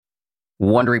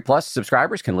Wondery Plus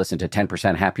subscribers can listen to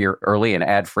 10% Happier early and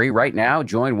ad-free right now.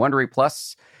 Join Wondery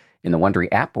Plus in the Wondery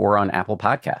app or on Apple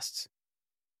Podcasts.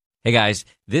 Hey guys,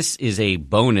 this is a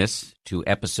bonus to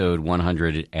episode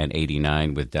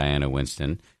 189 with Diana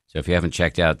Winston. So if you haven't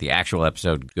checked out the actual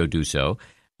episode, go do so.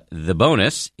 The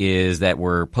bonus is that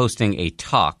we're posting a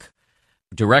talk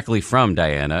directly from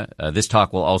Diana. This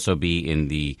talk will also be in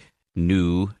the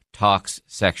new talks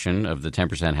section of the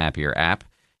 10% Happier app.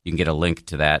 You can get a link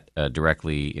to that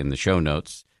directly in the show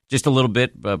notes. Just a little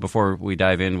bit before we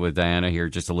dive in with Diana here,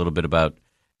 just a little bit about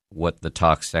what the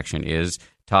talks section is.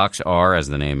 Talks are, as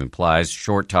the name implies,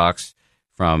 short talks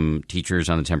from teachers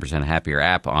on the 10% Happier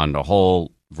app on a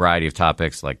whole variety of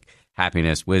topics like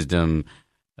happiness, wisdom,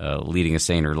 leading a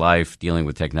saner life, dealing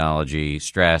with technology,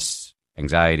 stress,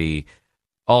 anxiety,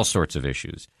 all sorts of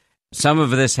issues. Some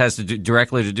of this has to do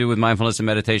directly to do with mindfulness and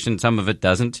meditation. Some of it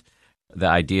doesn't. The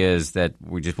idea is that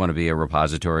we just want to be a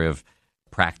repository of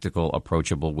practical,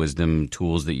 approachable wisdom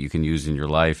tools that you can use in your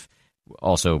life.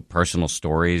 Also, personal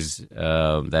stories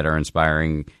that are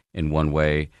inspiring in one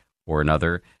way or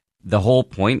another. The whole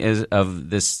point of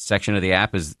this section of the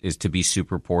app is to be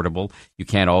super portable. You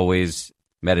can't always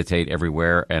meditate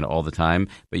everywhere and all the time,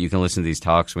 but you can listen to these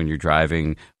talks when you're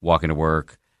driving, walking to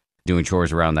work, doing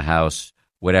chores around the house,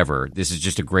 whatever. This is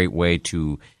just a great way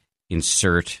to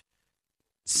insert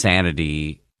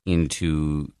sanity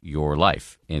into your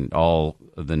life in all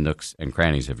of the nooks and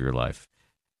crannies of your life.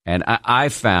 And I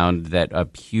found that a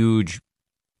huge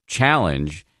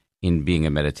challenge in being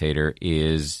a meditator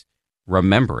is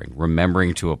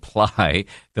remembering to apply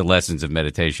the lessons of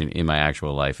meditation in my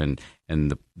actual life. And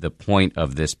the point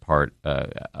of this part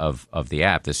of the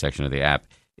app, this section of the app,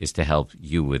 is to help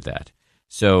you with that.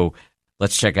 So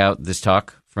let's check out this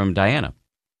talk from Diana.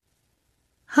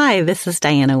 Hi, this is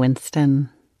Diana Winston.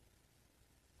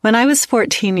 When I was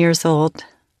 14 years old,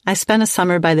 I spent a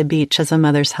summer by the beach as a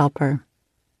mother's helper.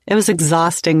 It was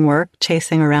exhausting work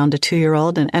chasing around a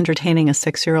 2-year-old and entertaining a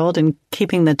 6-year-old and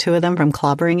keeping the two of them from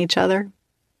clobbering each other.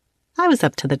 I was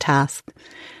up to the task,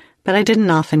 but I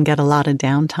didn't often get a lot of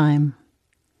downtime.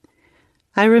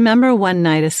 I remember one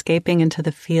night escaping into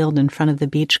the field in front of the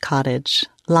beach cottage,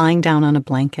 lying down on a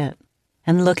blanket,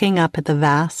 and looking up at the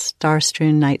vast,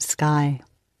 star-strewn night sky.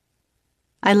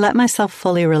 I let myself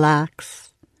fully relax.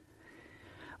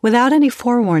 Without any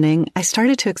forewarning, I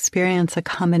started to experience a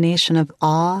combination of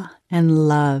awe and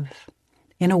love.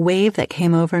 In a wave that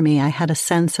came over me, I had a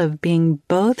sense of being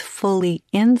both fully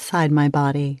inside my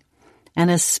body and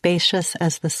as spacious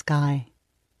as the sky.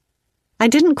 I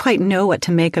didn't quite know what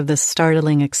to make of this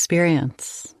startling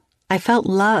experience. I felt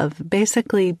love,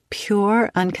 basically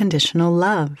pure, unconditional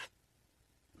love.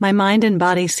 My mind and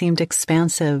body seemed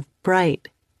expansive, bright,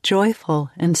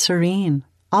 joyful, and serene,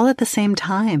 all at the same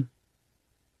time.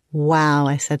 Wow,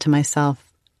 I said to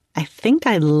myself, I think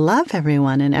I love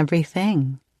everyone and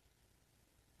everything.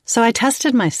 So I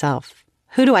tested myself.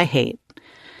 Who do I hate?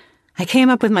 I came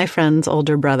up with my friend's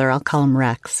older brother, I'll call him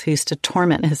Rex, who used to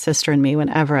torment his sister and me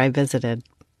whenever I visited.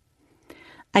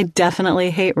 I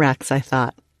definitely hate Rex, I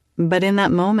thought. But in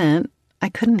that moment, I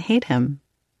couldn't hate him.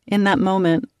 In that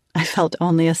moment, I felt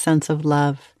only a sense of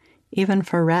love, even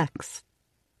for Rex.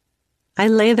 I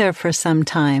lay there for some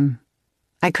time.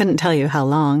 I couldn't tell you how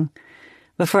long,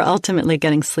 before ultimately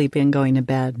getting sleepy and going to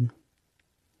bed.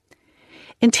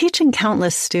 In teaching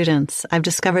countless students, I've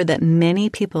discovered that many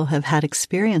people have had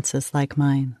experiences like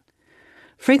mine.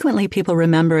 Frequently, people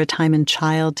remember a time in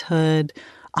childhood,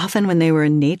 often when they were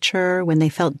in nature, when they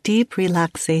felt deep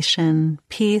relaxation,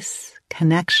 peace,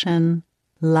 connection,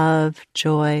 love,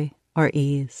 joy, or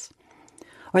ease.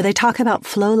 Or they talk about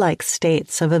flow-like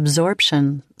states of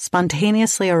absorption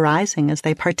spontaneously arising as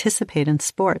they participate in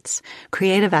sports,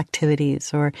 creative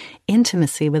activities, or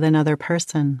intimacy with another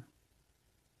person.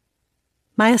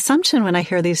 My assumption when I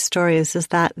hear these stories is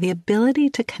that the ability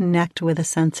to connect with a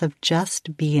sense of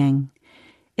just being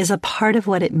is a part of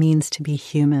what it means to be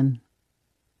human.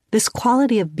 This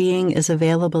quality of being is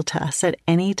available to us at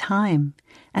any time,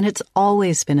 and it's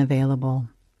always been available.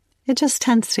 It just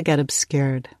tends to get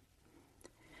obscured.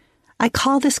 I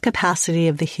call this capacity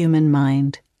of the human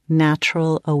mind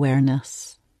natural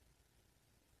awareness.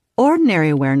 Ordinary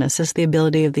awareness is the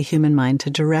ability of the human mind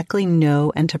to directly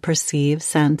know and to perceive,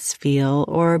 sense, feel,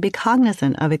 or be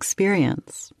cognizant of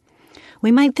experience.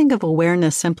 We might think of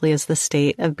awareness simply as the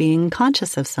state of being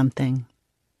conscious of something.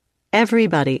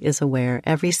 Everybody is aware,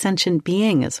 every sentient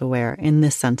being is aware in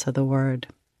this sense of the word.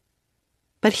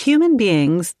 But human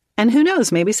beings, and who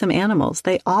knows, maybe some animals,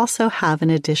 they also have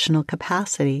an additional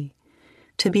capacity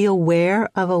to be aware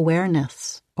of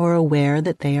awareness or aware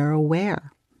that they are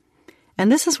aware.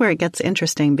 And this is where it gets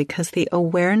interesting because the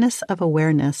awareness of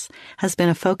awareness has been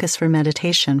a focus for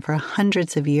meditation for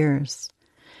hundreds of years.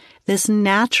 This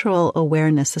natural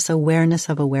awareness, this awareness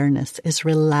of awareness, is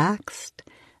relaxed,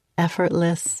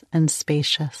 effortless, and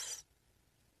spacious.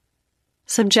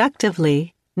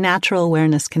 Subjectively, natural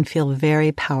awareness can feel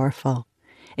very powerful.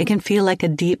 It can feel like a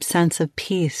deep sense of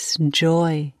peace,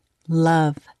 joy,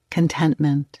 love,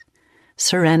 contentment,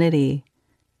 serenity,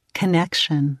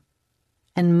 connection,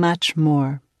 and much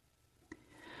more.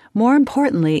 More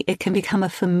importantly, it can become a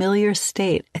familiar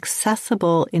state,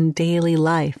 accessible in daily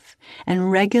life,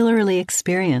 and regularly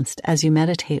experienced as you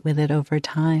meditate with it over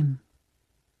time.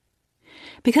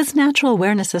 Because natural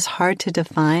awareness is hard to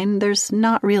define, there's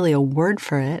not really a word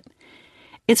for it.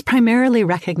 It's primarily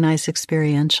recognized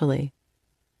experientially.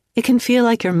 It can feel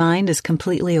like your mind is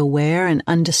completely aware and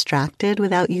undistracted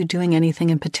without you doing anything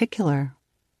in particular.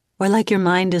 Or like your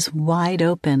mind is wide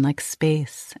open like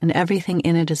space, and everything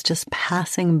in it is just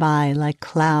passing by like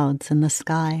clouds in the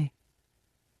sky.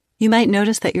 You might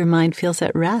notice that your mind feels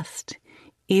at rest,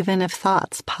 even if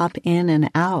thoughts pop in and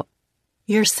out.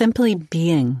 You're simply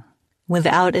being,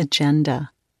 without agenda.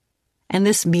 And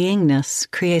this beingness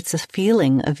creates a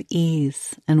feeling of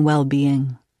ease and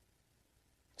well-being.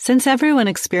 Since everyone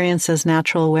experiences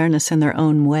natural awareness in their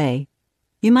own way,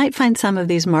 you might find some of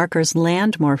these markers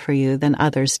land more for you than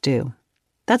others do.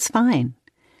 That's fine.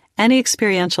 Any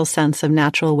experiential sense of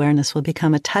natural awareness will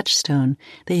become a touchstone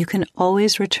that you can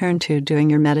always return to during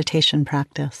your meditation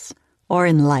practice or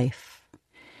in life.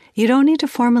 You don't need to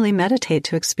formally meditate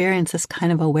to experience this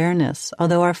kind of awareness,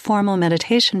 although our formal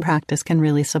meditation practice can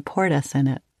really support us in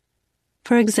it.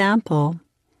 For example,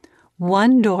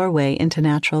 one doorway into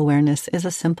natural awareness is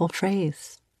a simple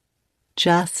phrase,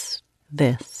 just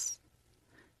this.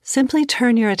 Simply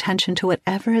turn your attention to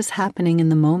whatever is happening in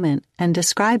the moment and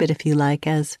describe it, if you like,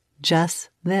 as just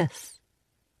this.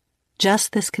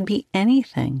 Just this could be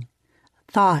anything: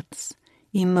 thoughts,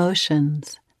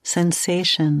 emotions,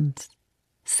 sensations,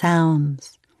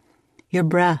 sounds, your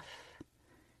breath,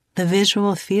 the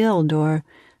visual field, or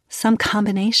some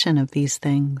combination of these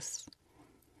things.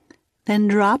 Then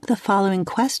drop the following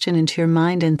question into your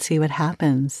mind and see what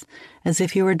happens, as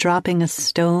if you were dropping a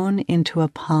stone into a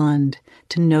pond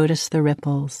to notice the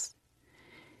ripples.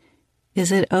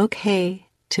 Is it okay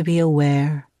to be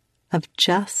aware of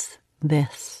just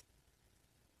this?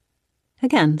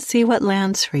 Again, see what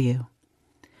lands for you.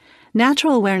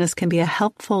 Natural awareness can be a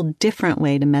helpful, different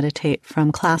way to meditate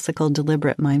from classical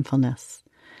deliberate mindfulness.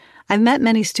 I've met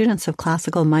many students of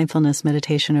classical mindfulness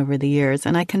meditation over the years,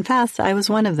 and I confess I was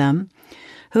one of them,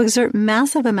 who exert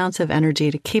massive amounts of energy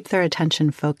to keep their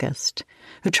attention focused,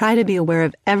 who try to be aware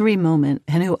of every moment,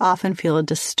 and who often feel a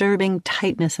disturbing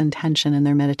tightness and tension in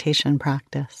their meditation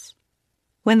practice.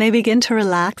 When they begin to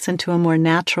relax into a more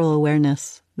natural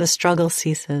awareness, the struggle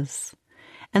ceases,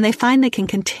 and they find they can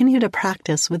continue to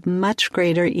practice with much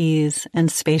greater ease and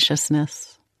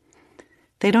spaciousness.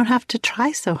 They don't have to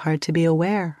try so hard to be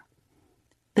aware.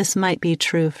 This might be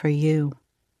true for you.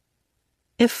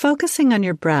 If focusing on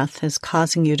your breath is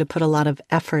causing you to put a lot of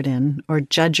effort in, or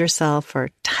judge yourself,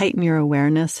 or tighten your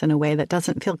awareness in a way that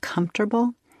doesn't feel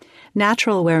comfortable,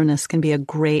 natural awareness can be a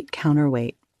great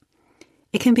counterweight.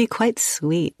 It can be quite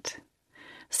sweet.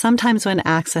 Sometimes when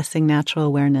accessing natural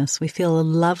awareness, we feel a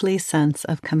lovely sense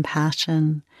of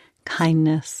compassion,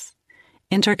 kindness,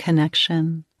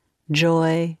 interconnection,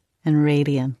 joy, and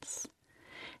radiance.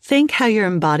 Think how your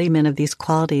embodiment of these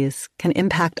qualities can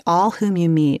impact all whom you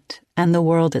meet and the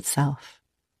world itself.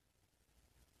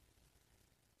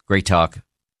 Great talk.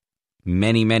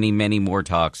 Many, many, many more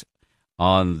talks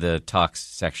on the talks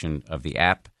section of the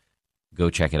app.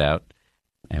 Go check it out.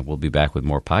 And we'll be back with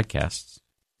more podcasts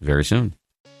very soon.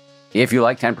 If you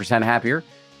like 10% Happier,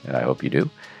 and I hope you do,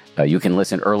 you can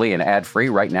listen early and ad-free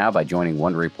right now by joining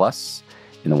Wondery Plus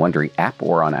in the Wondery app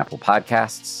or on Apple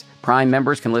Podcasts. Prime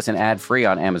members can listen ad-free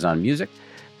on Amazon Music.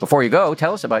 Before you go,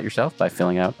 tell us about yourself by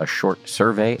filling out a short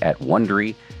survey at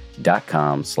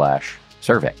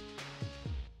Wondery.com/survey.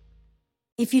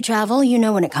 If you travel, you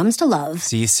know when it comes to love.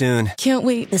 See you soon. Can't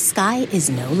wait. The sky is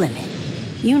no limit.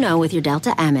 You know with your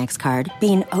Delta Amex card,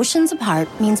 being oceans apart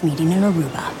means meeting in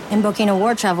Aruba. And booking a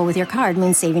war travel with your card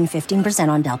means saving 15%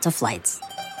 on Delta flights.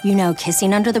 You know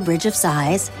kissing under the Bridge of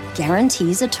Sighs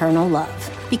guarantees eternal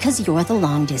love. Because you're the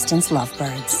long-distance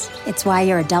lovebirds. It's why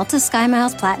you're a Delta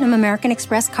SkyMiles Platinum American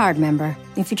Express card member.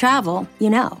 If you travel, you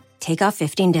know. Takeoff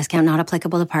 15 discount not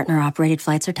applicable to partner-operated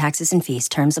flights or taxes and fees.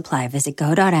 Terms apply. Visit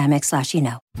go.amex/you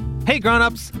know. Hey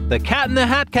grown-ups, the Cat in the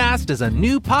Hat Cast is a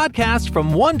new podcast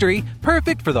from Wondery,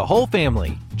 perfect for the whole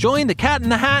family. Join the Cat in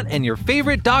the Hat and your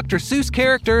favorite Dr. Seuss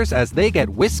characters as they get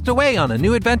whisked away on a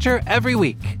new adventure every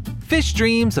week. Fish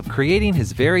dreams of creating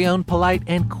his very own polite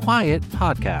and quiet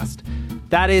podcast.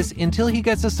 That is, until he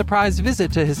gets a surprise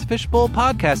visit to his Fishbowl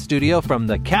podcast studio from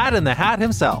the Cat in the Hat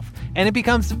himself, and it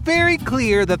becomes very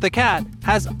clear that the cat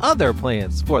has other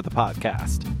plans for the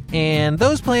podcast. And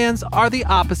those plans are the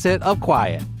opposite of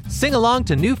quiet. Sing along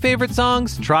to new favorite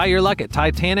songs, try your luck at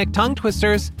Titanic tongue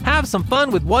twisters, have some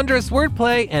fun with wondrous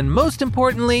wordplay, and most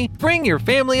importantly, bring your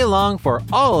family along for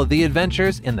all of the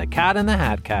adventures in the Cat in the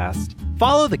Hat Cast.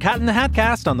 Follow the Cat in the Hat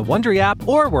Cast on the Wondery app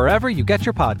or wherever you get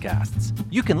your podcasts.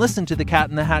 You can listen to the Cat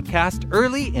in the Hat Cast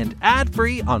early and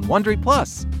ad-free on Wondery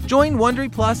Plus. Join Wondery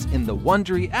Plus in the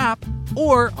Wondery app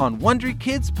or on Wondery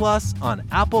Kids Plus on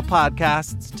Apple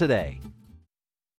Podcasts today.